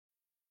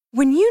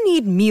When you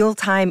need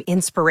mealtime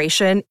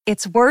inspiration,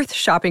 it's worth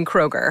shopping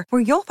Kroger,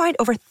 where you'll find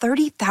over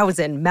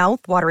 30,000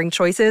 mouth-watering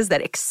choices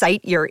that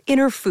excite your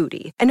inner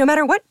foodie. And no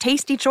matter what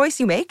tasty choice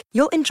you make,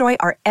 you'll enjoy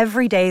our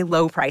everyday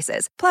low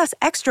prices, plus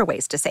extra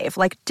ways to save,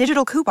 like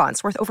digital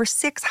coupons worth over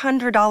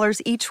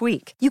 $600 each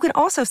week. You can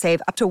also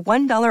save up to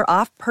 $1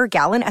 off per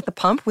gallon at the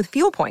pump with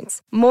fuel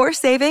points. More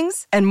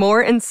savings and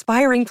more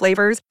inspiring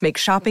flavors make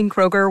shopping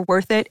Kroger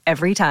worth it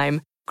every time.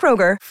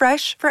 Kroger,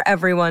 fresh for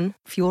everyone.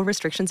 Fuel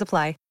restrictions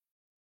apply.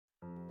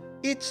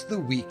 It's the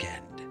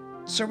weekend,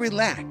 so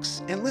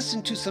relax and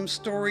listen to some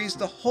stories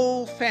the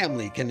whole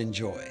family can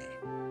enjoy.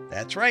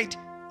 That's right,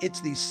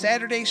 it's the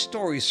Saturday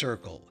Story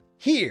Circle,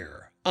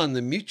 here on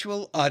the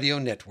Mutual Audio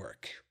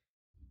Network.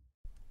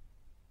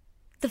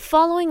 The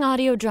following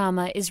audio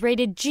drama is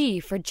rated G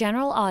for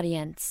general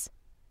audience.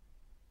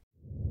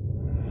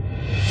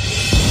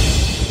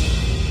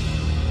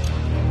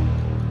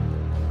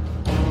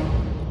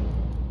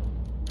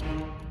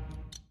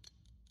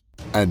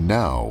 And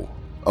now,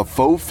 a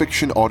faux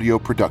fiction audio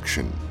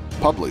production,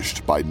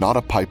 published by Not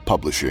a Pipe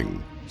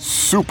Publishing.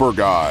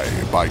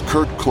 SuperGuy by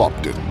Kurt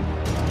Clopton.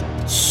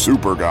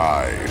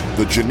 SuperGuy,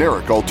 the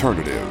generic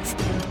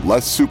alternative.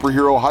 Less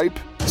superhero hype,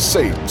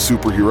 same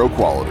superhero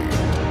quality.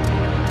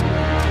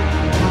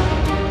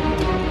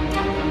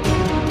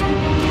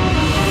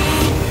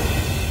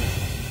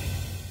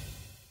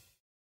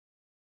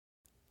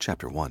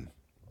 Chapter 1.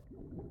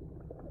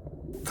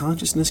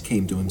 Consciousness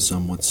came to him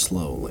somewhat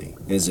slowly,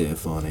 as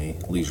if on a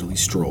leisurely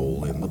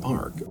stroll in the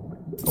park.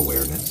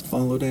 Awareness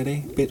followed at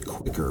a bit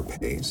quicker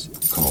pace,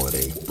 call it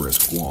a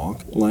brisk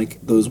walk, like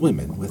those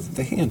women with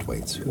the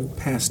handweights who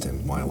passed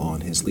him while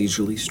on his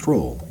leisurely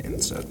stroll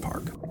in said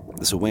park.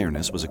 This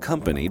awareness was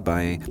accompanied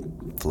by a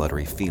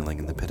fluttery feeling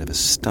in the pit of his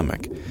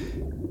stomach,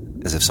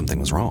 as if something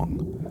was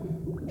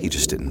wrong. He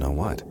just didn't know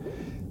what.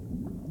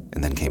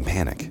 And then came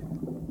panic.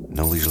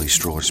 No leisurely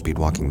stroll or speed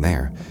walking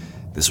there.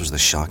 This was the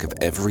shock of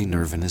every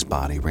nerve in his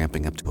body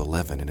ramping up to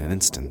 11 in an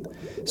instant.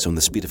 So in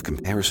the speed of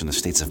comparison of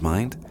states of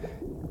mind,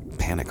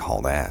 panic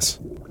hauled ass.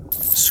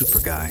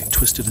 SuperGuy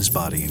twisted his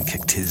body and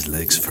kicked his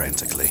legs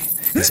frantically,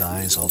 his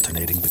eyes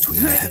alternating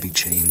between the heavy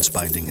chains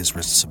binding his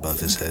wrists above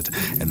his head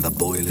and the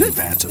boiling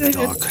vat of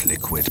dark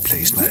liquid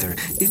placed rather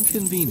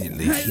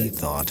inconveniently, he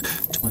thought,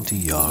 20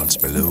 yards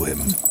below him.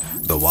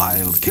 The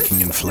wild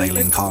kicking and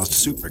flailing caused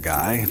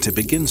SuperGuy to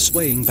begin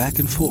swaying back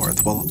and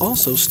forth while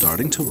also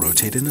starting to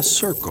rotate in a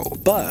circle,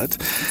 but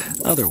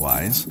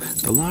otherwise,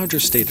 the larger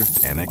state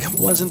of panic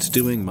wasn't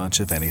doing much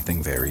of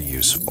anything very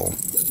useful.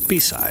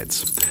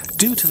 Besides,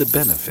 due to the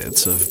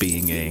benefits of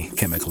being a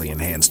chemically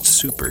enhanced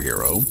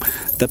superhero,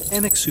 the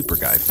panic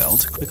SuperGuy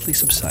felt quickly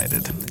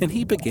subsided, and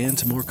he began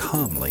to more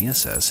calmly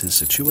assess his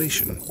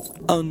situation.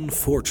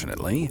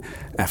 Unfortunately,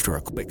 after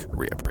a quick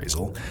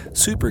reappraisal,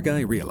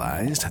 SuperGuy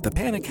realized the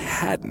panic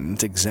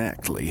hadn't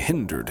exactly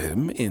hindered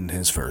him in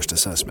his first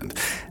assessment.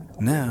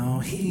 Now,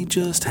 he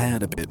just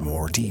had a bit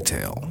more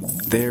detail.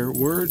 There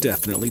were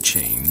definitely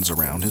chains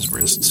around his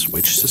wrists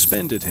which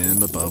suspended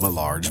him above a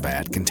large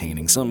vat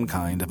containing some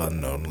kind of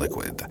unknown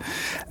liquid.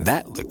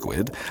 That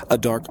liquid, a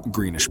dark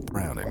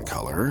greenish-brown in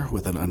color,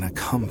 with an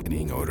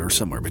unaccompanying odor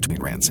somewhere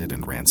between rancid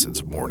and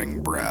rancid's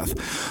morning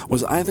breath,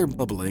 was either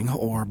bubbling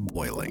or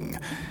boiling.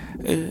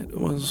 It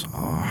was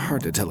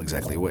hard to tell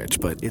exactly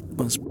which, but it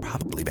was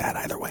probably bad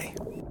either way.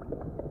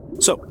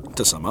 So,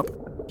 to sum up,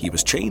 he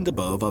was chained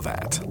above a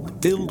vat,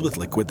 filled with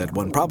liquid that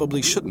one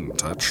probably shouldn't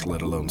touch,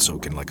 let alone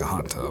soak in like a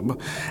hot tub.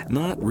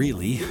 Not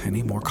really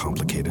any more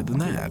complicated than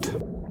that.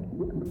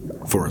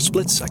 For a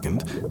split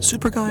second,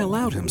 SuperGuy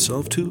allowed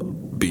himself to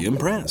be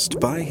impressed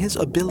by his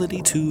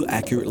ability to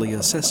accurately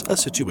assess a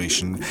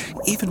situation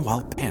even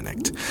while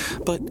panicked.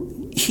 But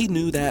he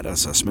knew that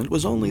assessment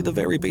was only the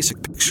very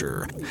basic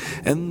picture,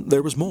 and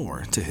there was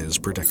more to his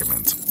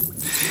predicament.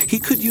 He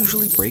could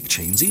usually break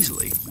chains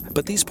easily,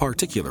 but these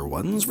particular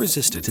ones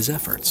resisted his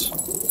efforts.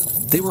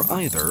 They were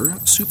either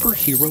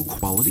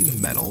superhero-quality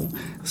metal,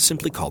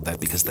 simply called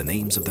that because the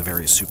names of the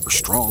various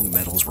super-strong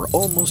metals were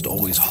almost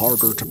always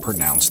harder to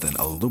pronounce than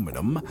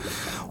aluminum,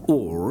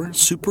 or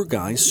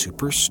SuperGuy's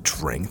super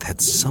strength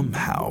had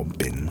somehow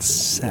been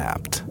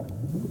sapped.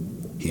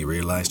 He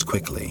realized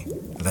quickly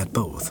that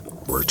both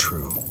were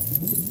true.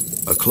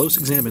 A close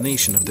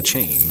examination of the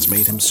chains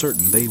made him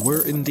certain they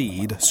were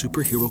indeed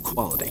superhero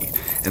quality,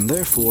 and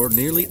therefore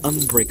nearly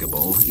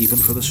unbreakable even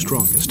for the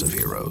strongest of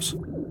heroes.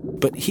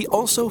 But he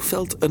also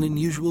felt an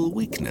unusual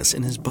weakness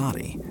in his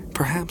body,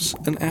 perhaps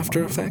an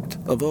after effect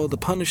of all the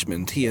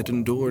punishment he had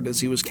endured as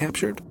he was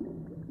captured.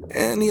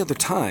 Any other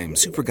time,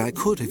 SuperGuy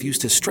could have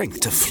used his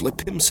strength to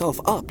flip himself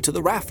up to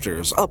the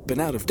rafters, up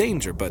and out of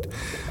danger, but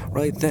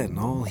right then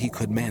all he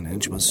could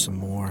manage was some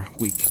more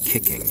weak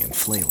kicking and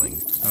flailing.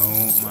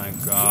 Oh my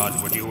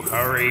god, would you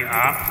hurry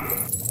up?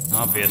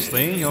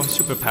 Obviously, your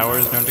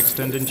superpowers don't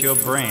extend into your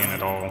brain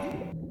at all.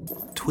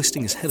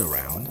 Twisting his head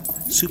around,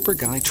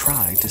 SuperGuy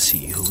tried to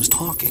see who was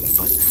talking,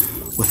 but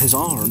with his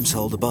arms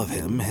held above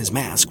him, his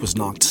mask was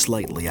knocked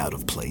slightly out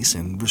of place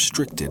and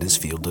restricted his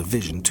field of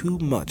vision too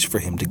much for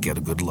him to get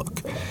a good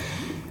look.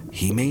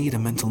 He made a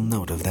mental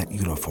note of that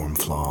uniform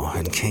flaw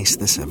in case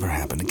this ever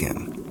happened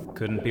again.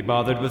 Couldn't be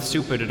bothered with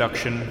super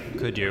deduction,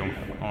 could you?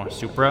 Or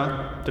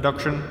supra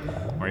deduction?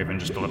 Or even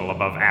just a little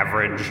above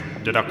average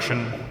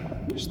deduction?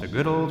 Just the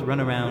good old run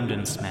around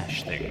and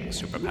smash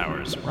things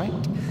superpowers,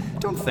 right?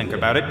 Don't think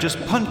about it, just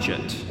punch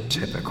it.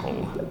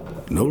 Typical.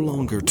 No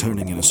longer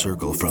turning in a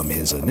circle from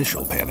his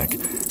initial panic,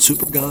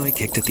 SuperGuy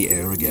kicked at the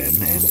air again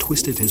and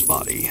twisted his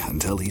body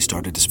until he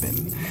started to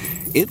spin.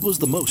 It was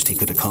the most he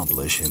could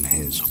accomplish in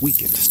his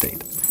weakened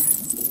state.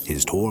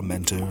 His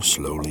tormentor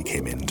slowly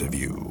came into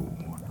view.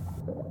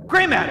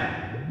 Gray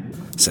matter!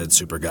 Said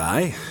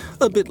SuperGuy,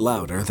 a bit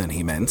louder than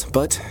he meant,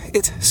 but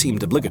it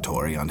seemed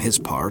obligatory on his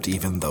part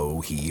even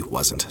though he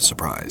wasn't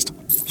surprised.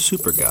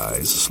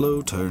 SuperGuy's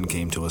slow turn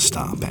came to a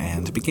stop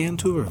and began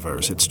to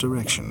reverse its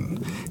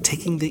direction,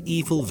 taking the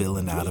evil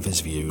villain out of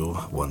his view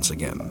once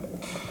again.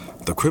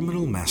 The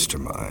criminal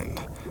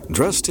mastermind,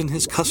 dressed in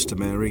his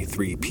customary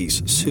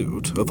three-piece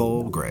suit of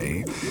all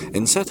gray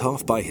and set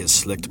off by his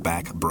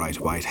slicked-back bright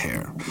white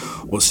hair,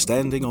 was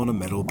standing on a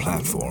metal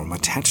platform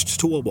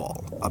attached to a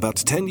wall about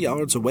 10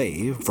 yards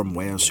away from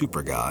where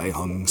SuperGuy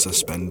hung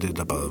suspended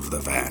above the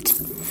vat.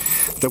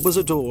 There was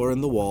a door in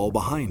the wall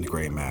behind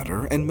Gray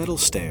Matter and metal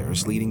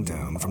stairs leading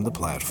down from the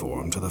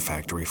platform to the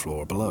factory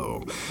floor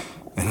below.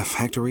 And a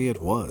factory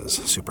it was,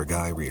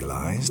 SuperGuy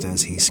realized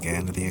as he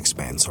scanned the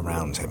expanse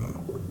around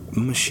him.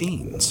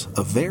 Machines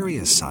of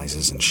various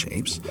sizes and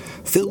shapes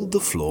filled the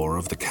floor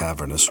of the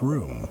cavernous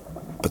room,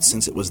 but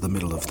since it was the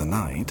middle of the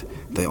night,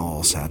 they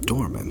all sat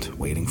dormant,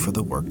 waiting for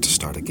the work to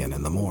start again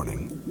in the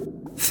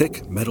morning.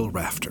 Thick metal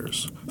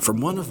rafters,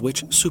 from one of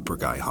which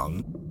SuperGuy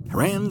hung,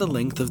 ran the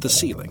length of the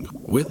ceiling,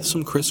 with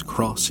some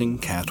crisscrossing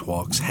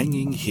catwalks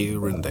hanging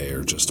here and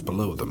there just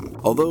below them,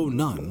 although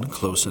none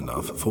close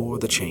enough for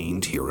the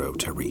chained hero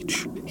to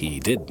reach. He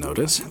did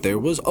notice there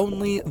was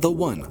only the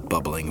one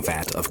bubbling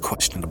vat of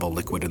questionable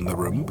liquid in the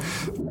room,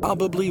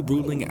 probably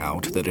ruling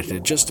out that it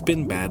had just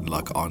been bad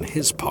luck on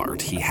his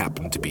part he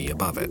happened to be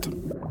above it.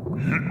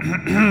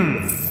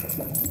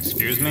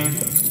 Excuse me?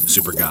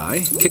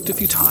 SuperGuy kicked a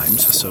few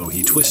times, so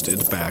he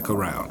twisted back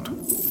around.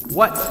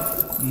 What?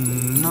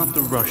 Not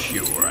to rush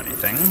you or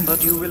anything,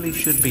 but you really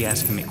should be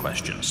asking me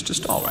questions to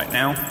stall right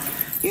now.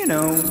 You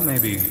know,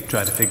 maybe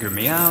try to figure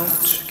me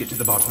out, get to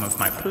the bottom of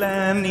my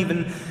plan,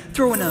 even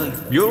throw in a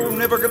 "you'll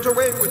never get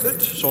away with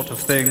it" sort of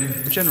thing,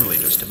 generally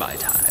just to buy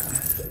time.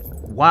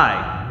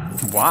 Why?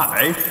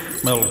 Why?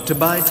 Well, to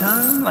buy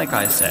time, like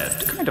I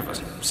said, kind of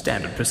a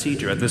standard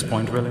procedure at this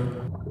point, really.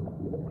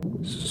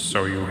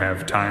 So you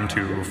have time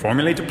to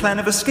formulate a plan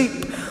of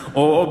escape,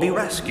 or be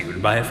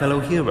rescued by a fellow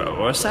hero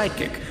or a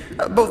sidekick,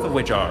 both of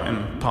which are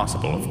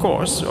impossible, of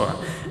course, or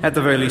at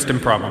the very least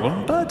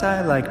improbable, but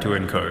I like to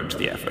encourage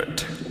the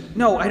effort.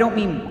 No, I don't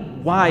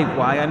mean why,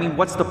 I mean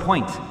what's the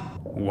point?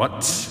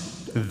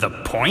 What's the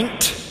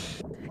point?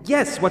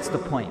 Yes, what's the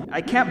point?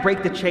 I can't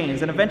break the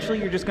chains, and eventually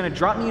you're just gonna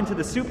drop me into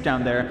the soup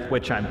down there,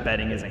 which I'm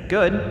betting isn't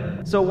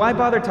good. So why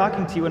bother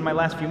talking to you in my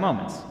last few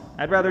moments?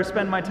 I'd rather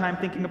spend my time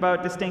thinking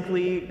about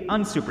distinctly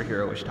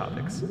unsuperhero-ish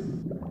topics.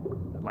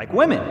 Like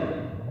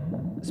women.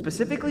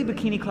 Specifically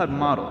bikini-clad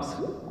models.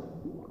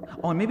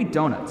 Oh, and maybe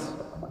donuts.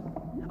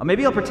 Oh,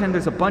 maybe I'll pretend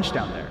there's a bunch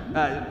down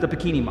there. The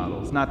bikini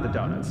models, not the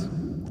donuts.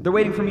 They're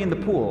waiting for me in the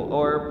pool,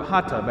 or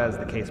hot tub, as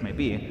the case may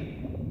be.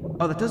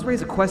 Oh, that does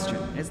raise a question.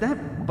 Is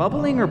that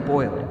bubbling or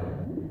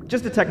boiling?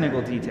 Just a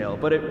technical detail,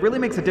 but it really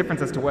makes a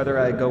difference as to whether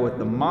I go with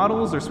the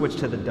models or switch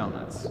to the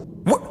donuts.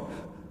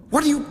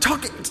 What are you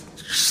talking?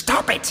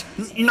 Stop it!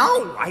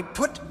 No! I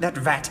put that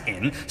vat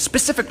in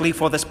specifically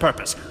for this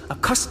purpose. A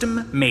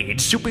custom-made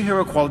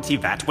superhero-quality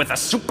vat with a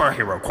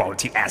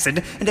superhero-quality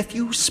acid and a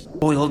few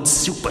spoiled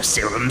super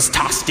serums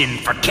tossed in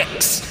for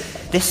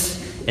kicks. This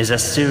is a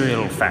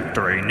cereal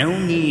factory. No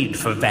need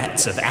for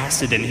vats of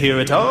acid in here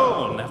at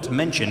all. Not to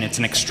mention, it's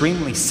an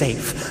extremely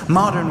safe,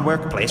 modern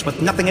workplace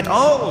with nothing at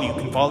all you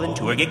can fall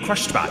into or get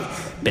crushed by.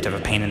 Bit of a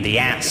pain in the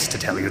ass, to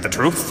tell you the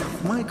truth.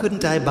 Why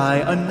couldn't I buy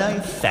a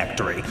knife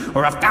factory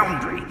or a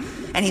foundry?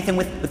 Anything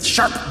with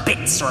sharp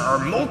bits or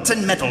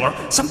molten metal or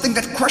something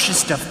that crushes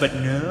stuff, but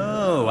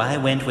no, I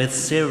went with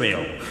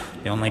cereal.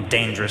 The only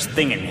dangerous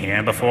thing in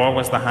here before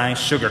was the high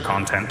sugar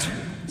content.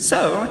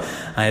 So,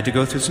 I had to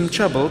go through some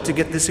trouble to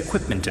get this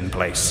equipment in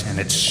place, and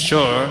it's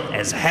sure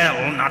as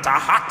hell not a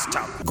hot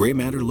tub. Gray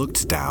Matter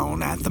looked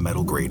down at the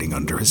metal grating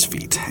under his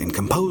feet and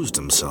composed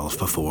himself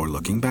before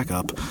looking back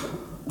up,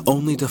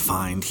 only to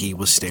find he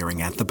was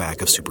staring at the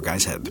back of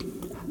SuperGuy's head.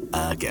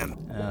 Again.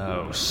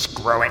 Oh,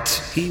 screw it.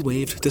 He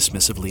waved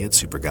dismissively at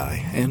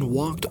SuperGuy and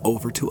walked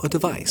over to a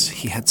device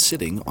he had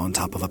sitting on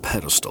top of a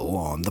pedestal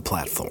on the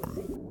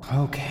platform.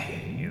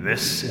 Okay,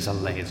 this is a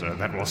laser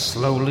that will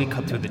slowly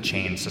cut through the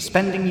chain,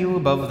 suspending you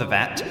above the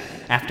vat,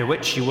 after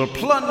which you will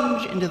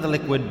plunge into the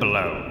liquid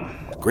below.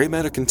 Gray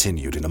Matter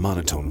continued in a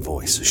monotone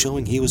voice,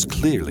 showing he was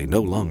clearly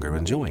no longer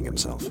enjoying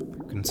himself.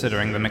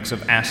 Considering the mix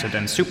of acid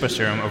and super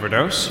serum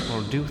overdose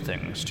will do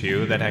things to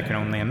you that I can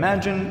only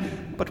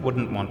imagine, but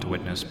wouldn't want to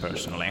witness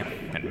personally.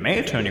 It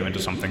may turn you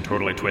into something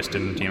totally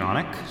twisted and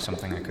demonic,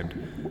 something I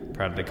could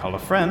proudly call a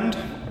friend,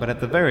 but at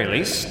the very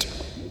least,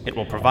 It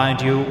will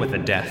provide you with a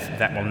death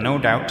that will no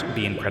doubt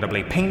be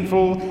incredibly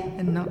painful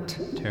and not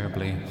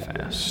terribly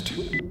fast.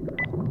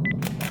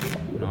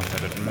 Not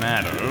that it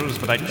matters,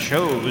 but I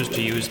chose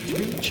to use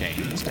 3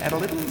 chains to add a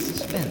little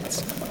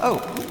suspense. Oh,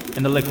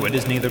 and the liquid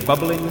is neither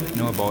bubbling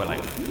nor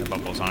boiling. The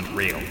bubbles aren't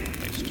real,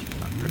 at least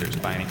not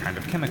produced by any kind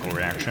of chemical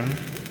reaction.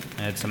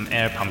 I had some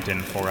air pumped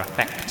in for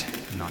effect,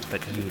 not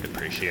that you'd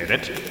appreciate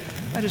it.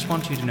 I just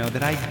want you to know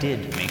that I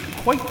did make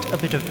quite a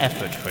bit of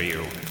effort for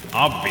you.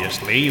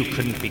 Obviously, you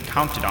couldn't be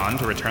counted on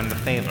to return the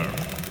favor.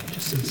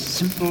 Just some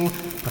simple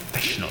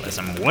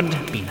professionalism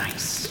would be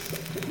nice.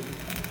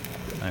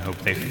 I hope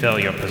they fill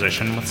your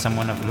position with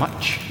someone of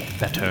much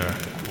better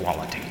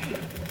quality.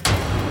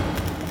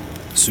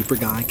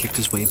 SuperGuy kicked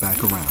his way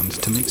back around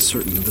to make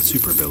certain the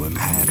supervillain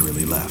had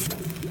really left.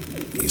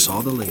 He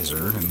saw the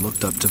laser and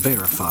looked up to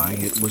verify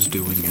it was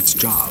doing its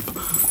job,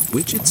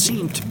 which it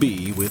seemed to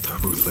be with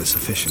ruthless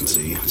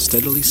efficiency,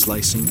 steadily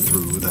slicing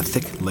through the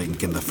thick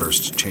link in the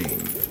first chain.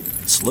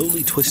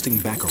 Slowly twisting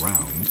back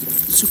around,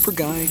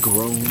 SuperGuy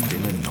groaned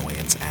in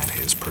annoyance at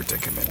his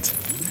predicament.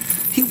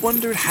 He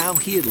wondered how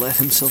he had let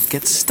himself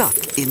get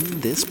stuck in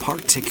this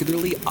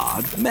particularly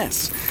odd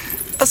mess.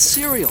 A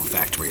cereal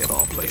factory of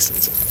all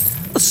places.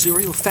 A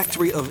cereal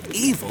factory of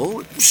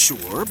evil,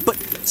 sure, but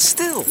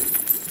still,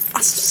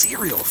 a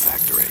cereal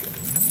factory.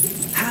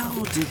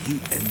 How did he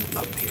end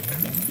up here?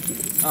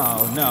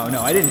 Oh,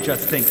 no, I didn't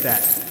just think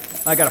that.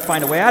 I gotta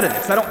find a way out of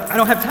this. I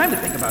don't have time to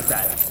think about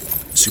that.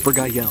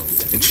 SuperGuy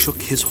yelled and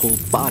shook his whole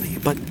body,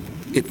 but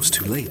it was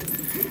too late.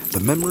 The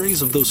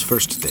memories of those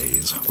first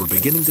days were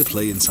beginning to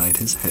play inside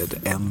his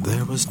head, and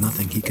there was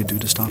nothing he could do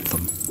to stop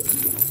them.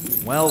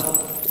 Well,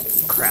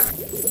 crap.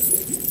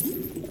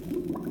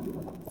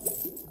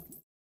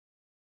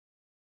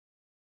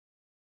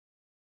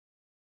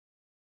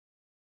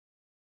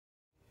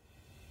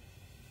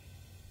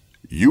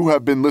 You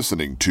have been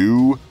listening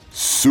to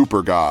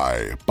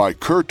SuperGuy by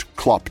Kurt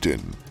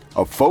Clopton,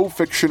 a faux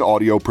fiction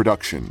audio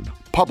production,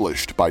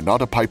 published by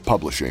Not a Pipe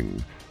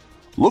Publishing.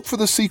 Look for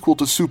the sequel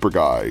to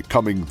SuperGuy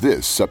coming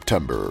this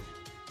September.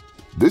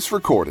 This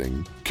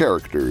recording,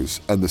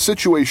 characters, and the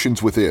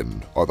situations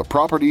within are the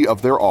property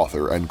of their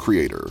author and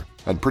creator,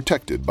 and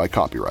protected by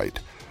copyright.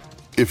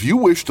 If you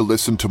wish to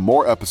listen to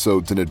more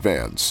episodes in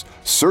advance,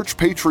 search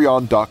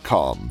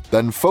patreon.com,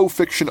 then Faux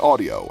Fiction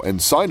Audio,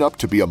 and sign up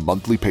to be a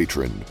monthly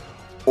patron.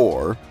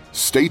 Or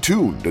stay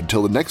tuned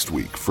until the next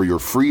week for your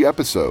free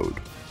episode.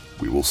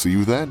 We will see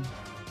you then.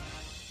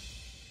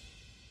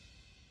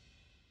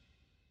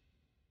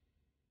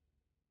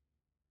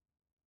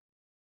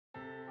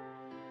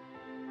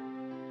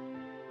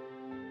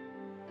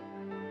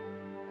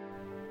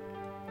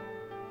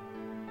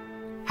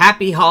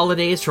 Happy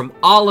holidays from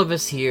all of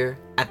us here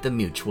at the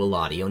Mutual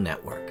Audio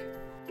Network.